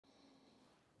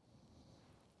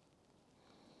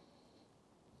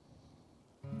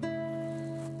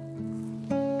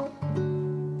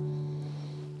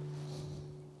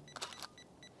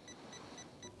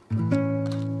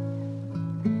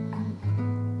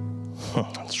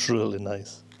That's really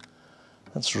nice.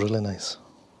 That's really nice.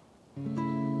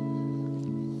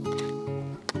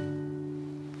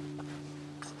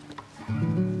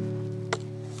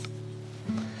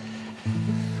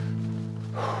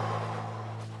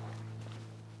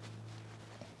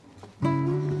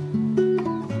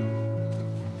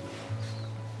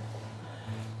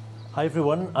 Hi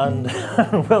everyone, and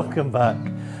welcome back.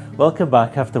 Welcome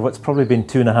back after what's probably been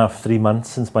 2.5, 3 months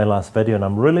since my last video, and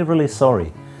I'm really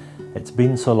sorry. It's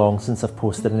been so long since I've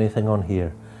posted anything on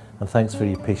here, and thanks for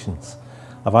your patience.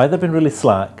 I've either been really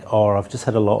slack or I've just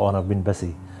had a lot on. I've been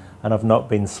busy, and I've not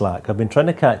been slack. I've been trying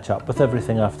to catch up with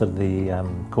everything after the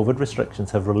COVID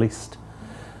restrictions have released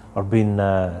or been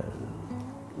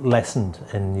lessened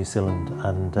in New Zealand,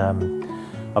 and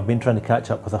I've been trying to catch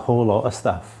up with a whole lot of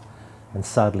stuff. And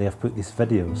sadly I've put these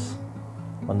videos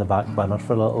on the back burner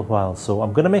for a little while, so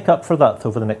I'm going to make up for that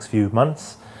over the next few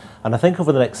months, and I think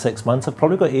over the next 6 months I've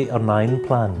probably got 8 or 9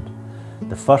 planned.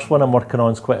 The first one I'm working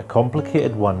on is quite a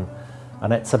complicated one,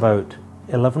 and it's about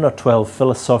 11 or 12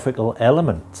 philosophical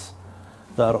elements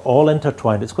that are all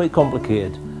intertwined. It's quite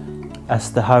complicated as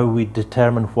to how we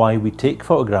determine why we take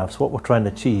photographs, what we're trying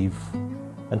to achieve,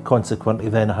 and consequently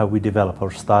then how we develop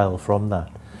our style from that.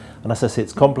 And as I say,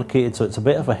 it's complicated, so it's a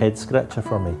bit of a head scratcher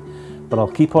for me, but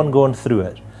I'll keep on going through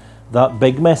it. That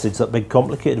big message, that big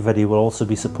complicated video will also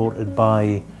be supported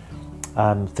by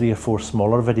 3 or 4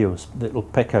 smaller videos that will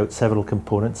pick out several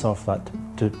components of that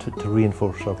to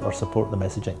reinforce or support the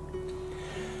messaging.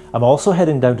 I'm also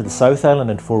heading down to the South Island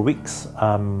in 4 weeks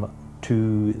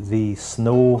to the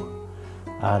snow,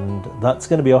 and that's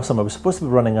going to be awesome. I was supposed to be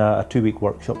running a 2-week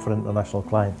workshop for international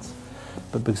clients,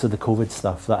 but because of the COVID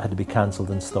stuff that had to be cancelled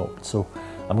and stopped. So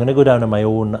I'm going to go down on my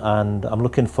own, and I'm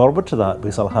looking forward to that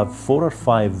because I'll have 4 or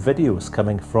 5 videos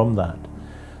coming from that.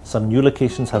 Some new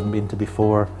locations I haven't been to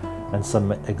before, and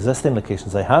some existing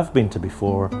locations I have been to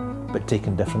before but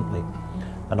taken differently.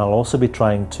 And I'll also be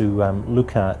trying to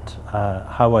look at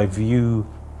how I view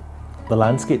the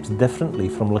landscapes differently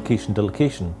from location to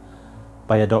location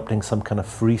by adopting some kind of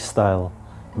freestyle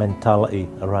mentality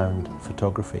around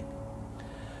photography.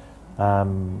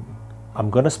 I'm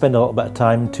going to spend a little bit of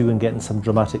time too in getting some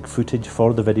dramatic footage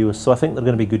for the videos, so I think they're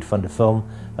going to be good fun to film,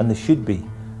 and they should be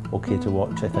okay to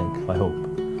watch, I think, I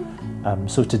hope.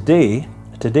 So today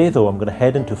though, I'm going to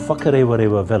head into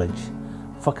Whakarewarewa village,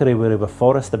 Whakarewarewa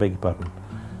forest, I beg your pardon,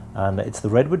 and it's the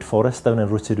redwood forest down in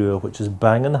Rotorua, which is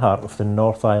bang in the heart of the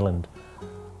North Island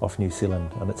of New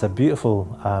Zealand, and it's a beautiful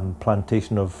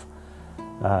plantation of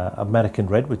American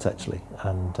redwoods actually,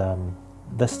 and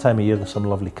this time of year there's some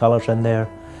lovely colours in there,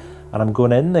 and I'm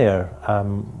going in there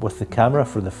with the camera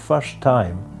for the first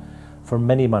time for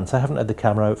many months. I haven't had the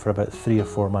camera out for about 3 or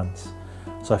 4 months,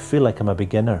 so I feel like I'm a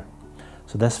beginner.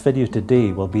 So this video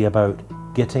today will be about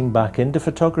getting back into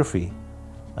photography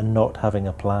and not having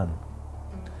a plan.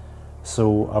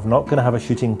 So I'm not going to have a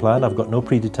shooting plan. I've got no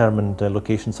predetermined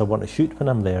locations I want to shoot when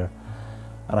I'm there,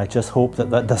 and I just hope that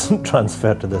that doesn't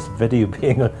transfer to this video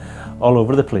being all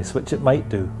over the place, which it might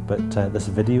do, but this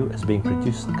video is being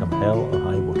produced come hell or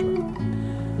high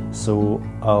water. So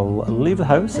I'll leave the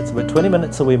house. It's about 20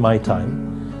 minutes away my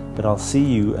time, but I'll see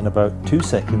you in about 2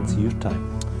 seconds your time.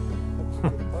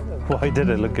 Why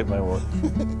did I look at my watch?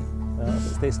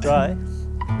 It stays dry.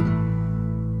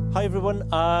 Hi everyone,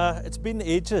 it's been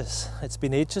ages. It's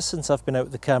been ages since I've been out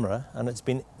with the camera, and it's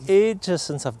been ages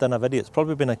since I've done a video. It's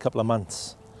probably been a couple of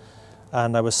months.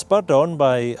 And I was spurred on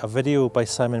by a video by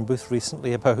Simon Booth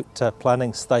recently about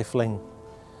planning stifling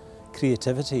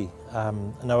creativity.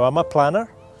 Now I'm a planner,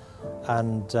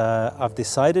 and I've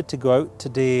decided to go out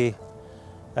today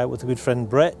with a good friend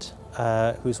Brett,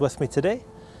 who's with me today.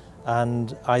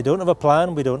 And I don't have a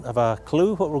plan, we don't have a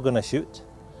clue what we're going to shoot.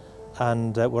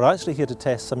 And we're actually here to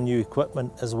test some new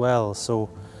equipment as well.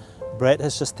 So Brett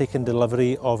has just taken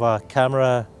delivery of a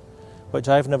camera which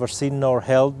I've never seen nor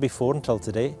held before until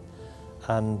today,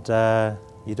 and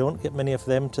you don't get many of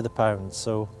them to the pound.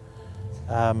 So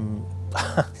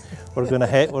we're going to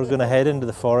head into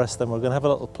the forest, and we're going to have a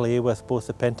little play with both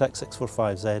the Pentax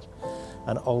 645Z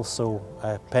and also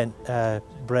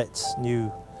Brett's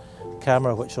new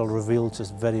camera, which I'll reveal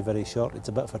just very shortly. It's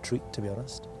a bit of a treat, to be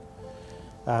honest.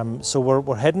 So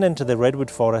we're heading into the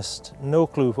redwood forest. No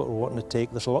clue what we're wanting to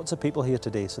take. There's lots of people here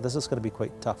today, so this is going to be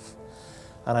quite tough.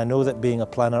 And I know that being a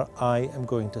planner, I am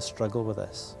going to struggle with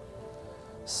this.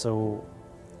 So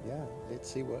yeah, let's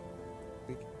see what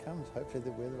comes. Hopefully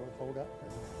the weather will hold up.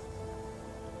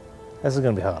 This is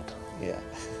going to be hard. Yeah.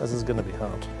 This is going to be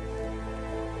hard.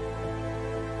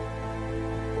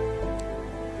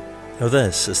 Now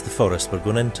this is the forest we're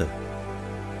going into.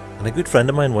 And a good friend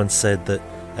of mine once said that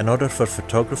in order for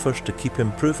photographers to keep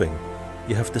improving,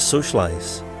 you have to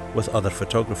socialise with other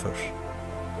photographers,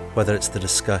 whether it's to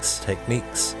discuss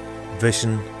techniques,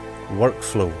 vision,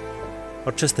 workflow,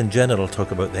 or just in general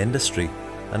talk about the industry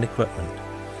and equipment.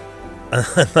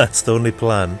 And that's the only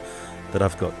plan that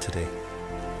I've got today.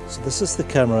 So this is the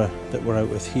camera that we're out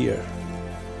with here.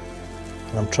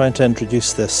 And I'm trying to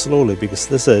introduce this slowly because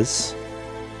this is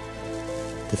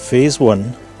the Phase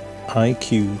 1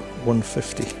 IQ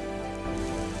 150.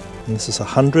 And this is a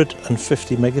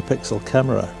 150 megapixel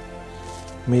camera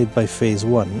made by Phase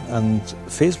 1, and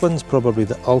Phase 1 is probably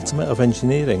the ultimate of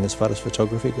engineering as far as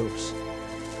photography goes.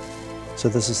 So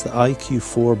this is the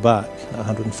IQ4 back at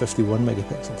 151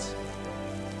 megapixels.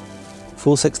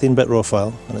 Full 16-bit raw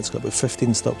file, and it's got about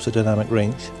 15 stops of dynamic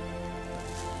range.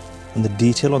 And the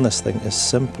detail on this thing is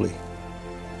simply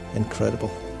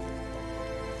incredible.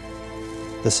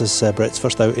 This is Brett's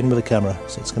first outing with the camera,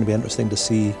 so it's going to be interesting to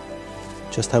see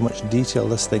just how much detail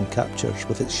this thing captures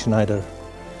with its Schneider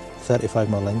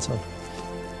 35mm lens on.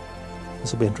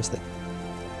 This will be interesting.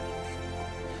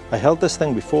 I held this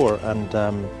thing before,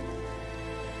 and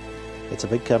it's a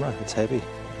big camera, it's heavy,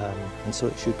 and so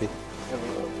it should be.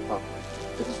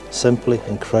 Simply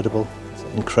incredible,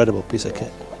 incredible piece of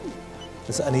kit.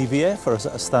 Is it an EVF or is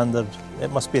it a standard?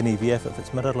 It must be an EVF if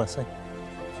it's mirrorless, eh?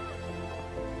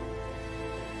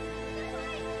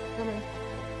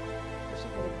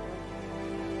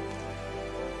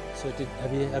 So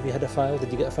have you had a file?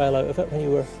 Did you get a file out of it when you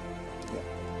were? Yeah.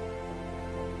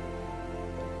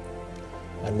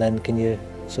 And then can you?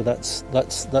 So that's at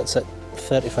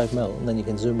 35mm, and then you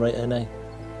can zoom right in, eh?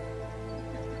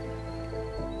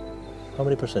 How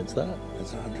many percent's that?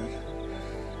 It's 100.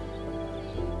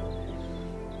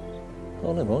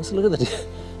 Oh no, so look at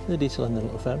the detail in the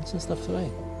little ferns and stuff away.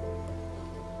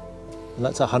 And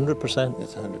that's 100%.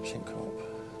 It's 100% crop.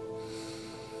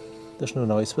 There's no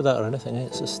noise with that or anything, eh?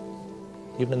 It's just,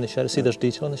 even in the shadows, see there's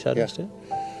detail in the shadows too?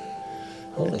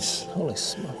 Holy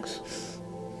smokes.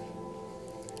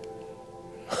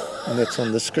 And it's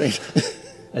on the screen.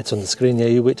 It's on the screen, yeah,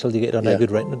 you wait till you get it on a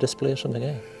good retina display or something,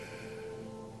 eh?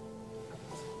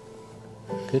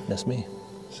 Goodness me.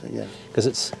 So yeah.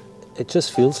 Because it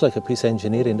just feels like a piece of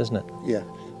engineering, doesn't it? Yeah.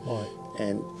 Right.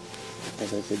 And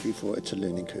as I said before, it's a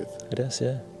learning curve. It is,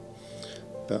 yeah.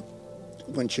 But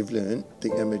once you've learned,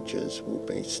 the images will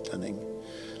be stunning.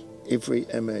 Every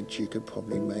image you could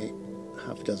probably make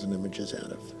half a dozen images out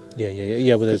of.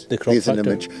 Yeah, with the crop factor.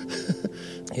 There's an image.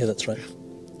 Yeah, that's right.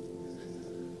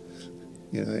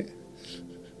 You know.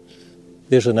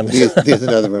 There's an image. There's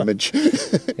another image.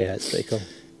 Yeah, it's pretty cool.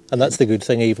 And that's the good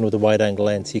thing, even with a wide angle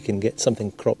lens, you can get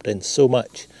something cropped in so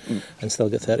much and still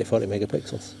get 30-40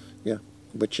 megapixels. Yeah,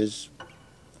 which is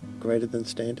greater than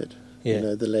standard. Yeah. You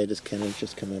know, the latest Canon's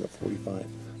just come out at 45.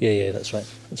 Yeah, that's right.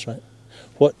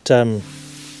 What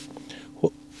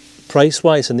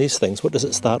price-wise in these things, what does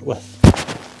it start with?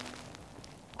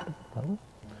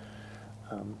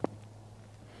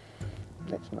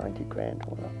 That's 90 grand,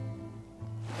 hold on.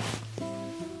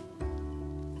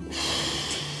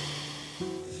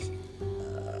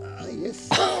 Yes.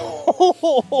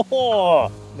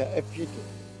 Now, if you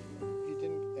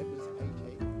didn't, it was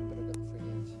 18, but I got 3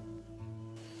 ends.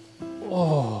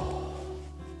 Oh.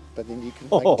 But then you can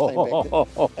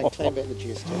claim back the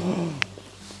GST.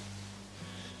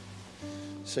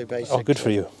 So basically, good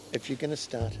for you. If you're going to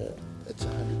start it, it's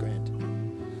 100 grand.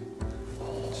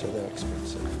 So they're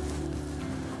expensive.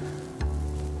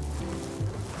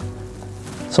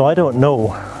 So I don't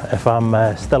know if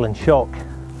I'm still in shock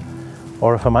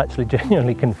or if I'm actually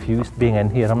genuinely confused being in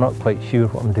here. I'm not quite sure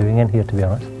what I'm doing in here, to be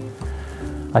honest.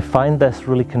 I find this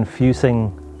really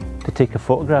confusing to take a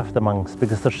photograph amongst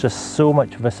because there's just so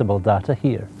much visible data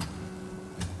here.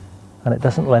 And it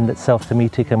doesn't lend itself to me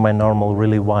taking my normal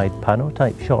really wide pano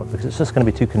type shot because it's just going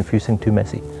to be too confusing, too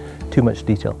messy, too much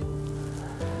detail.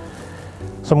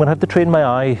 So I'm going to have to train my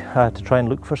eye to try and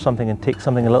look for something and take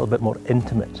something a little bit more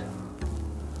intimate.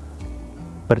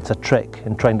 But it's a trick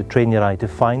in trying to train your eye to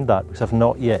find that because I've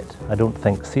not yet, I don't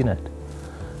think, seen it.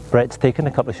 Brett's taken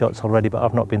a couple of shots already, but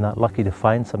I've not been that lucky to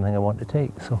find something I want to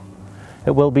take. So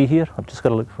it will be here, I've just got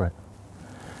to look for it.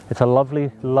 It's a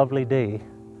lovely, lovely day,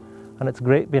 and it's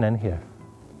great being in here.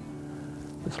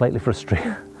 It's slightly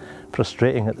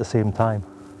frustrating at the same time.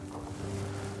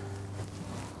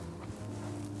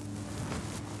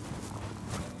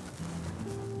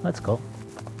 Let's go.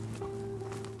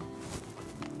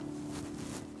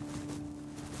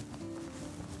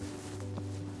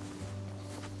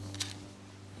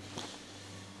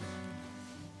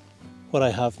 What I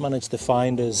have managed to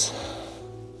find is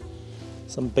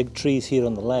some big trees here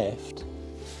on the left,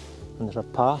 and there's a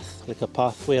path, like a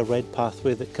pathway, a red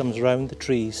pathway that comes round the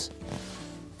trees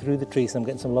through the trees, and I'm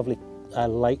getting some lovely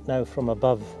light now from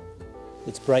above.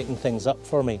 It's brightened things up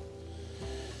for me.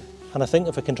 And I think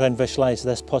if I can try and visualise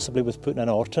this, possibly with putting an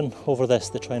Orton over this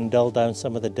to try and dull down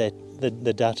some of the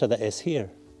data that is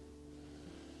here,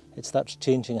 it starts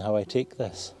changing how I take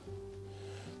this.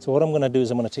 So what I'm going to do is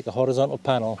I'm going to take a horizontal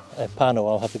panel,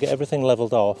 I'll have to get everything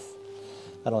levelled off,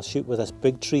 and I'll shoot with this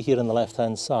big tree here on the left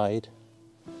hand side,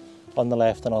 on the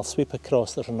left, and I'll sweep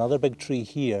across. There's another big tree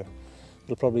here,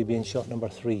 it'll probably be in shot number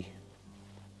 3.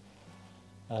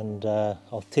 And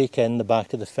I'll take in the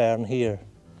back of the fern here,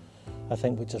 I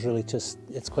think, which is really just,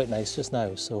 it's quite nice just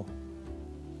now. So,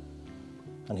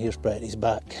 and here's Bretty's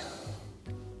back.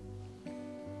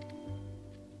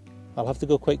 I'll have to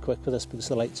go quite quick with this because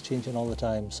the light's changing all the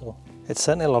time. So it's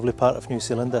certainly a lovely part of New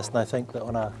Zealand, this, and I think that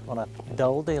on a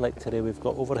dull day like today we've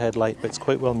got overhead light, but it's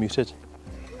quite well muted.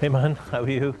 Hey man, how are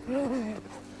you?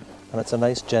 And it's a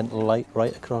nice gentle light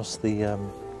right across the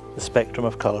spectrum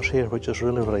of colours here, which is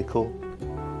really, really cool.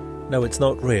 Now it's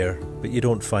not rare, but you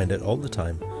don't find it all the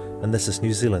time, and this is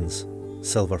New Zealand's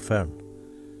silver fern.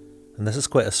 And this is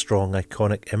quite a strong,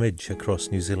 iconic image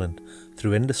across New Zealand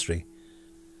through industry,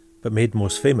 but made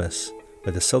most famous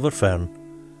by the silver fern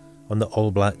on the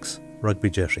All Blacks rugby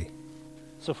jersey.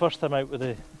 So first time out with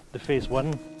the phase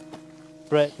 1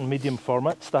 Brett and medium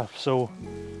format stuff, so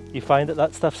you find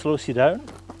that stuff slows you down?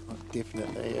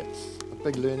 Definitely, it's a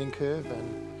big learning curve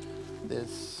and there's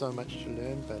so much to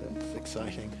learn, but it's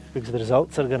exciting. Because the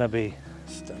results are going to be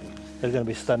stunning. They're going to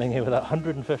be stunning here with that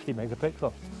 150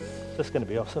 megapixel. This is going to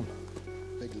be awesome.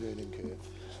 Big learning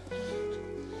curve.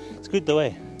 It's good though,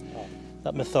 eh? Oh.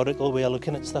 That methodical way of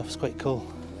looking at stuff is quite cool.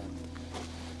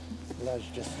 Yeah. Allows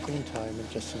you just spend time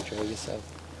and just enjoy yourself.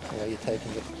 You know, you're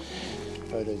taking the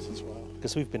photos as well.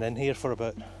 Because we've been in here for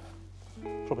about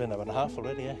probably an hour and a half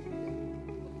already, eh?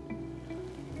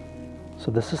 So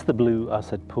this is the blue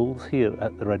acid pools here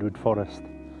at the Redwood Forest,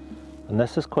 and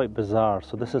this is quite bizarre.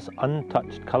 So this is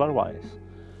untouched colour-wise,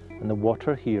 and the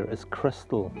water here is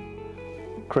crystal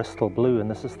blue,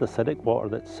 and this is the acidic water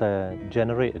that's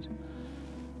generated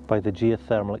by the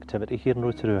geothermal activity here in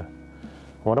Rotorua.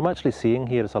 And what I'm actually seeing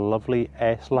here is a lovely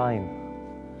S-line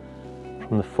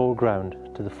from the foreground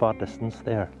to the far distance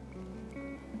there.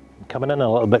 Coming in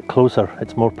a little bit closer,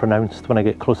 it's more pronounced when I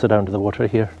get closer down to the water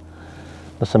here.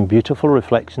 There's some beautiful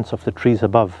reflections of the trees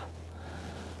above,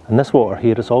 and this water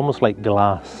here is almost like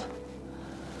glass,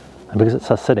 and because it's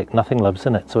acidic nothing lives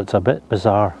in it, so it's a bit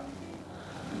bizarre.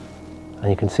 And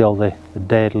you can see all the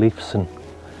dead leaves and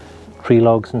tree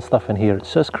logs and stuff in here.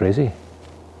 It's just crazy.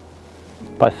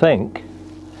 But I think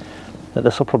that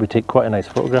this will probably take quite a nice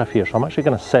photograph here, so I'm actually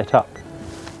going to set up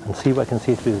and see what I can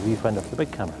see through the viewfinder of the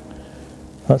big camera.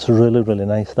 That's really, really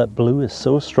nice. That blue is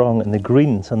so strong, and the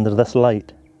greens under this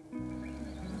light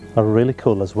are really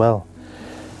cool as well.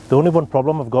 The only one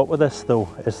problem I've got with this though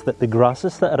is that the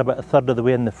grasses that are about a third of the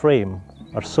way in the frame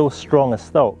are so strong as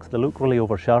stalks, they look really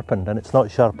over sharpened, and it's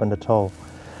not sharpened at all.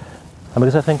 And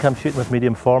because I think I'm shooting with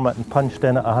medium format and punched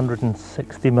in at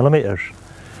 160mm,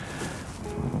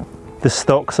 the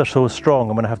stalks are so strong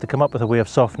I'm going to have to come up with a way of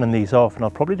softening these off, and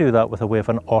I'll probably do that with a way of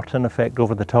an Orton effect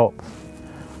over the top,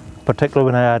 particularly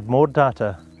when I add more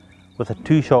data with a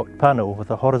 2-shot panel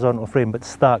with a horizontal frame but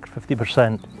stacked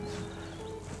 50%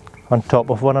 on top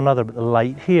of one another. But the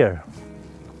light here,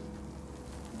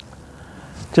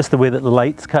 just the way that the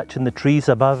light's catching the trees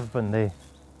above, and the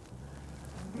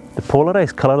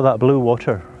polarised colour of that blue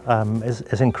water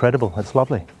is incredible. It's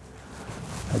lovely.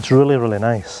 It's really, really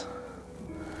nice.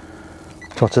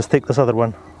 So I'll just take this other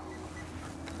one.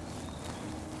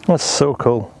 That's so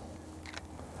cool.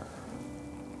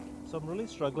 So I'm really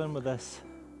struggling with this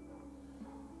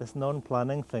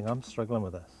non-planning thing. I'm struggling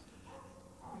with this.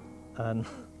 And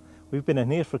we've been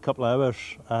in here for a couple of hours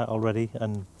already,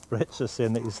 and Brett's just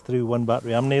saying that he's through one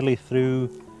battery. I'm nearly through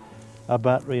a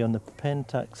battery on the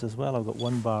Pentax as well. I've got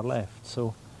 1 bar left.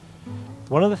 So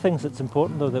one of the things that's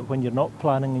important though, that when you're not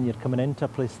planning and you're coming into a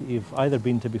place that you've either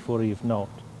been to before or you've not,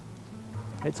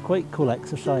 it's quite cool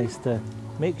exercise to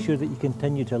make sure that you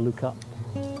continue to look up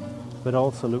but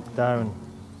also look down.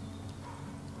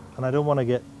 And I don't want to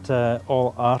get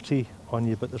all arty on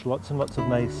you, but there's lots and lots of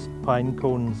nice pine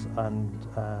cones and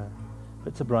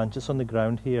bits of branches on the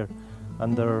ground here,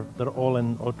 and they're all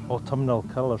in autumnal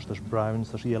colours. There's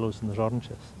browns, there's yellows, and there's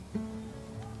oranges.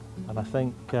 And I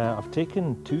think I've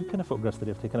taken 2 kind of photographs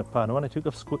today. I've taken a pano and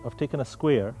I've taken a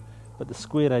square, but the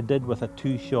square I did with a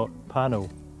 2-shot pano,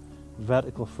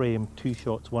 vertical frame, 2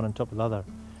 shots, one on top of the other,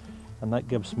 and that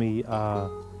gives me a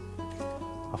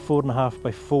 4.5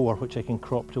 by 4, which I can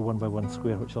crop to 1 by 1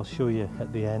 square, which I'll show you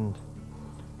at the end.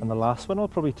 And the last one I'll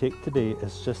probably take today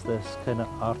is just this kind of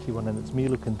arty one, and it's me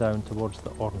looking down towards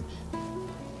the orange.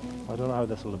 I don't know how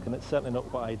this will look, and it's certainly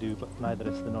not what I do, but neither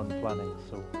is the non-planning,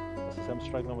 so I'm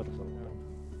struggling with this a little bit.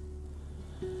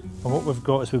 And what we've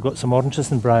got is we've got some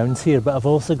oranges and browns here, but I've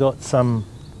also got some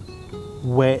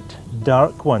wet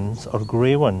dark ones or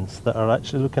grey ones that are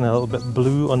actually looking a little bit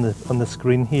blue on the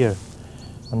screen here.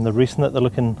 And the reason that they're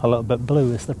looking a little bit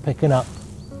blue is they're picking up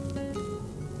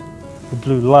the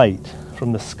blue light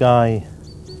from the sky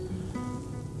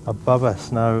above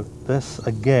us. Now this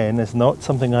again is not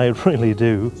something I really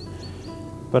do,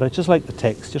 but I just like the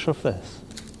texture of this.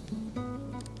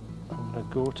 I'm going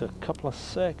to go to a couple of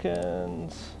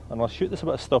seconds and I'll shoot this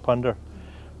about a stop under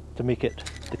to make it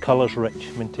the colours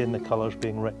rich, maintain the colours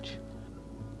being rich.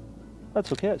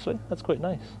 That's okay actually, that's quite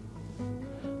nice.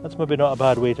 That's maybe not a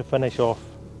bad way to finish off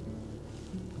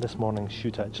this morning's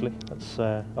shoot actually. That's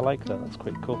I like that, that's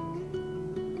quite cool.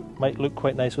 Might look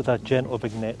quite nice with a gentle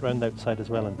vignette round the outside as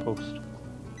well in post.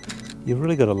 You've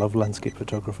really got to love landscape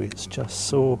photography, it's just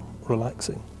so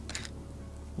relaxing.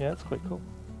 Yeah, it's quite cool.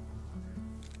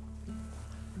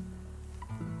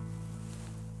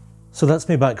 So that's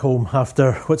me back home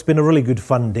after what's been a really good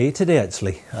fun day today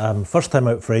actually. First time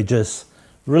out for ages,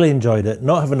 really enjoyed it,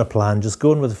 not having a plan, just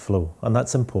going with the flow, and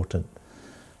that's important.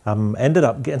 Ended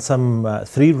up getting some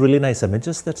 3 really nice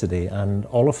images there today, and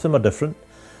all of them are different,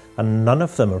 and none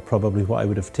of them are probably what I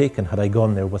would have taken had I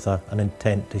gone there with an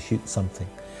intent to shoot something.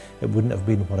 It wouldn't have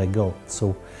been what I got.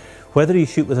 So whether you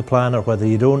shoot with a plan or whether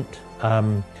you don't,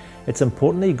 it's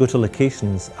important that you go to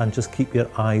locations and just keep your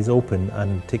eyes open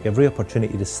and take every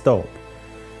opportunity to stop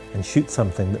and shoot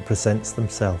something that presents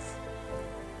themselves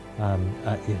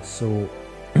at you. So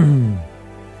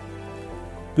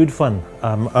good fun.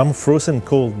 I'm frozen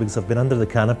cold because I've been under the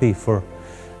canopy for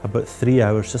about 3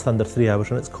 hours, just under 3 hours,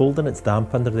 and it's cold and it's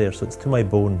damp under there, so it's to my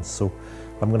bones. So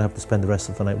I'm going to have to spend the rest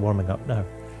of the night warming up now.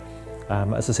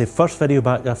 As I say, first video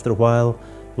back after a while,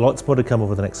 lots more to come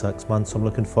over the next 6 months, so I'm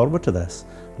looking forward to this.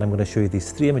 And I'm going to show you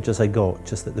these 3 images I got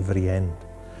just at the very end.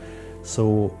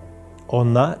 So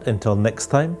on that, until next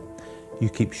time, you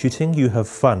keep shooting, you have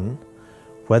fun.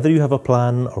 Whether you have a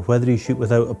plan or whether you shoot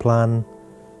without a plan,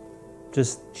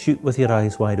 just shoot with your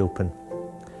eyes wide open.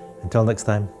 Until next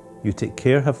time, you take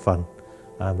care, have fun,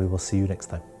 and we will see you next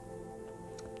time.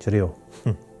 Cheerio.